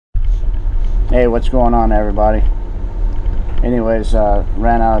Hey, what's going on, everybody? Anyways,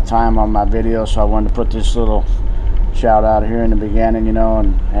 ran out of time on my video, so I wanted to put this little shout out here in the beginning, you know,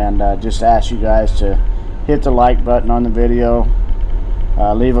 and just ask you guys to hit the like button on the video,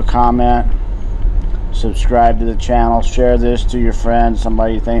 leave a comment, subscribe to the channel, share this to your friends,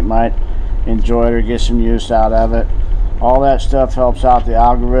 somebody you think might enjoy it or get some use out of it. All that stuff helps out the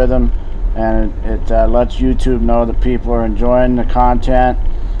algorithm, and it lets YouTube know that people are enjoying the content,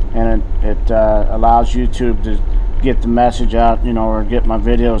 and it allows YouTube to get the message out, you know, or get my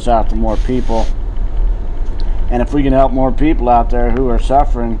videos out to more people. And if we can help more people out there who are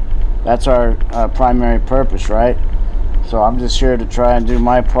suffering, that's our primary purpose, right? So I'm just here to try and do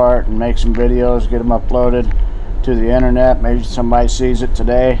my part and make some videos, get them uploaded to the internet. Maybe somebody sees it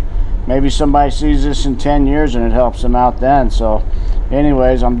today, maybe somebody sees this in 10 years and it helps them out then. So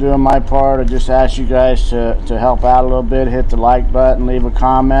anyways, I'm doing my part. I just ask you guys to help out a little bit. Hit the like button, leave a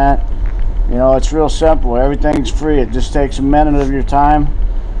comment. You know, it's real simple. Everything's free. It just takes a minute of your time.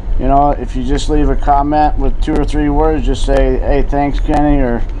 You know, if you just leave a comment with 2 or 3 words, just say, hey, thanks, Kenny,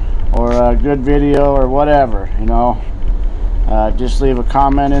 or a good video, or whatever, you know. Just leave a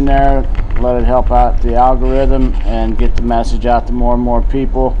comment in there. Let it help out the algorithm and get the message out to more and more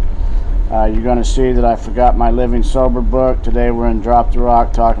people. You're going to see that I forgot my Living Sober book. Today we're in Drop the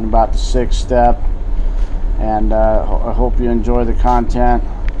Rock talking about the 6th step. And I hope you enjoy the content.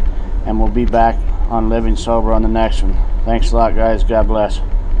 And we'll be back on Living Sober on the next one. Thanks a lot, guys. God bless.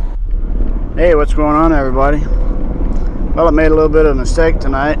 Hey, what's going on, everybody? Well, I made a little bit of a mistake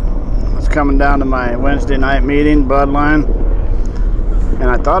tonight. I was coming down to my Wednesday night meeting, Budline. And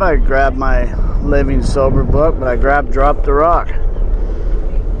I thought I grabbed my Living Sober book, but I grabbed Drop the Rock.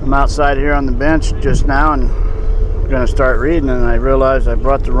 I'm outside here on the bench just now and I'm going to start reading, and I realized I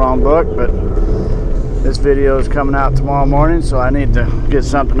brought the wrong book, but this video is coming out tomorrow morning, so I need to get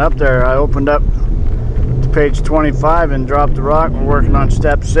something up there. I opened up to page 25 and Drop the Rock. We're working on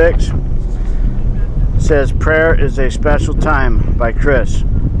step 6. It says, Prayer is a Special Time by Chris.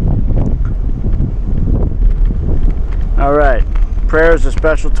 Alright, prayer is a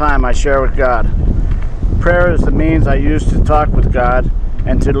special time I share with God. Prayer is the means I use to talk with God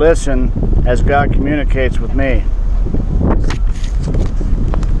and to listen as God communicates with me.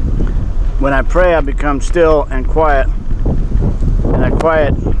 When I pray, I become still and quiet, and I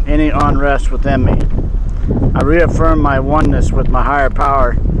quiet any unrest within me. I reaffirm my oneness with my higher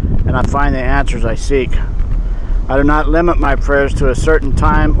power, and I find the answers I seek. I do not limit my prayers to a certain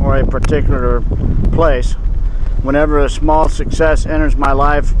time or a particular place. Whenever a small success enters my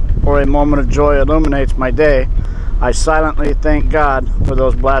life or a moment of joy illuminates my day, I silently thank God for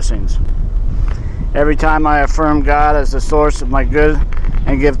those blessings. Every time I affirm God as the source of my good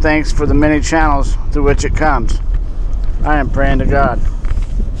and give thanks for the many channels through which it comes, I am praying to God.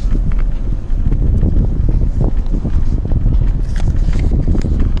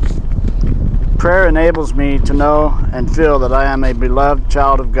 Prayer enables me to know and feel that I am a beloved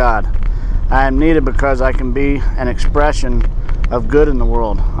child of God. I am needed because I can be an expression of good in the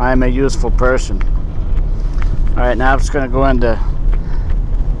world. I am a useful person. Alright, now I'm just going to go into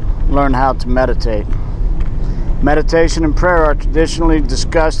learn how to meditate. Meditation and prayer are traditionally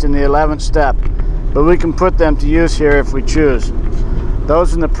discussed in the 11th step, but we can put them to use here if we choose.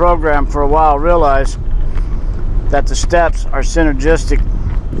 Those in the program for a while realize that the steps are synergistic,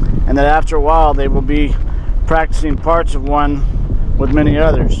 and that after a while they will be practicing parts of one with many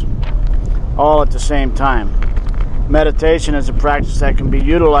others, all at the same time. Meditation is a practice that can be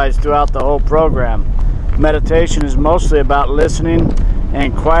utilized throughout the whole program. Meditation is mostly about listening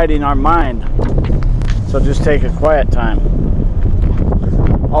and quieting our mind. So just take a quiet time.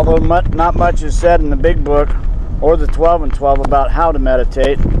 Although not much is said in the big book or the 12 and 12 about how to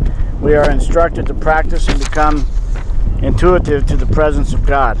meditate, we are instructed to practice and become intuitive to the presence of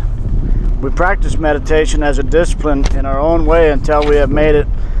God. We practice meditation as a discipline in our own way until we have made it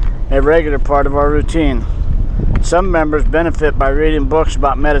a regular part of our routine. Some members benefit by reading books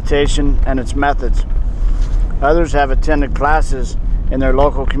about meditation and its methods. Others have attended classes in their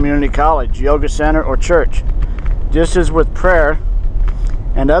local community college, yoga center, or church. Just as with prayer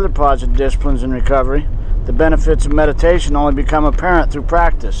and other positive disciplines in recovery, the benefits of meditation only become apparent through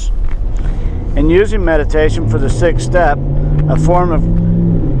practice. In using meditation for the 6th step, a form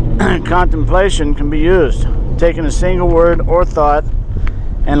of contemplation can be used. Taking a single word or thought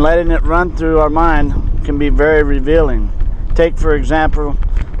and letting it run through our mind can be very revealing. Take, for example,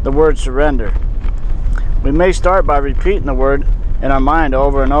 the word surrender. We may start by repeating the word in our mind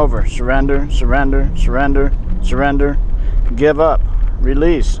over and over. Surrender, surrender, surrender, surrender. Give up,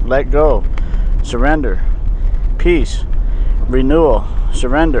 release, let go. Surrender, peace, renewal,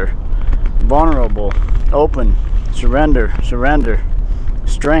 surrender, vulnerable, open, surrender, surrender,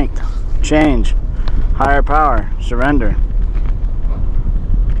 strength, change, higher power, surrender.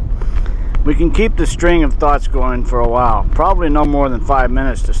 We can keep the string of thoughts going for a while, probably no more than 5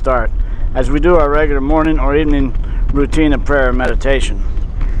 minutes to start, as we do our regular morning or evening routine of prayer and meditation.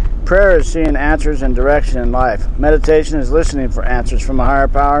 Prayer is seeing answers and direction in life. Meditation is listening for answers from a higher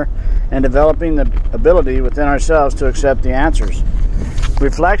power and developing the ability within ourselves to accept the answers.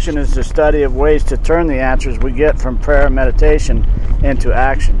 Reflection is the study of ways to turn the answers we get from prayer and meditation into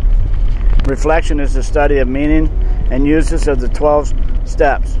action. Reflection is the study of meaning and uses of the 12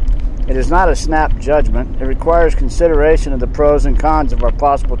 steps. It is not a snap judgment. It requires consideration of the pros and cons of our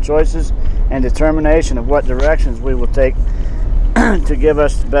possible choices and determination of what directions we will take to give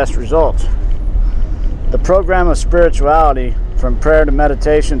us the best results. The program of spirituality, from prayer to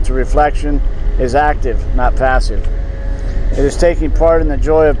meditation to reflection, is active, not passive. It is taking part in the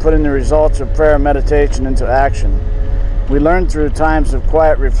joy of putting the results of prayer and meditation into action. We learn through times of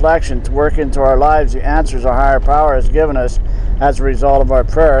quiet reflection to work into our lives the answers our higher power has given us as a result of our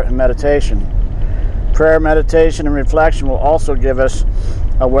prayer and meditation. Prayer, meditation, and reflection will also give us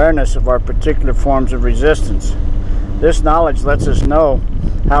awareness of our particular forms of resistance. This knowledge lets us know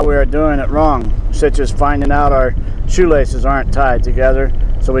how we are doing it wrong, such as finding out our shoelaces aren't tied together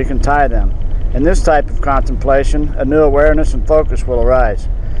so we can tie them. In this type of contemplation, a new awareness and focus will arise.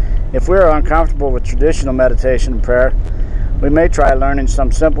 If we are uncomfortable with traditional meditation and prayer, we may try learning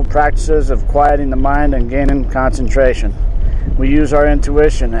some simple practices of quieting the mind and gaining concentration. We use our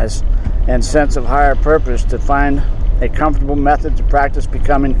intuition and sense of higher purpose to find a comfortable method to practice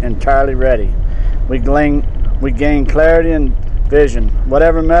becoming entirely ready. We gain clarity and vision.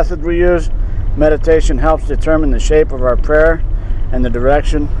 Whatever method we use, meditation helps determine the shape of our prayer and the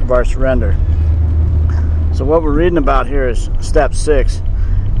direction of our surrender. So what we're reading about here is step 6,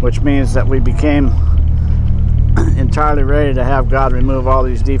 which means that we became entirely ready to have God remove all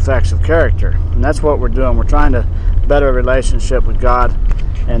these defects of character. And that's what we're doing. We're trying to better a relationship with God,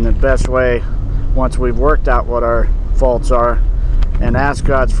 and the best way, once we've worked out what our faults are and ask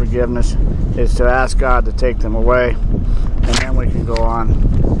God's forgiveness, is to ask God to take them away, and then we can go on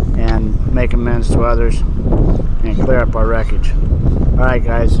and make amends to others and clear up our wreckage. Alright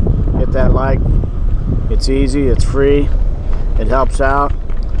guys, hit that like. It's easy, it's free, it helps out.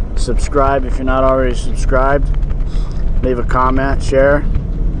 Subscribe if you're not already subscribed. Leave a comment, share.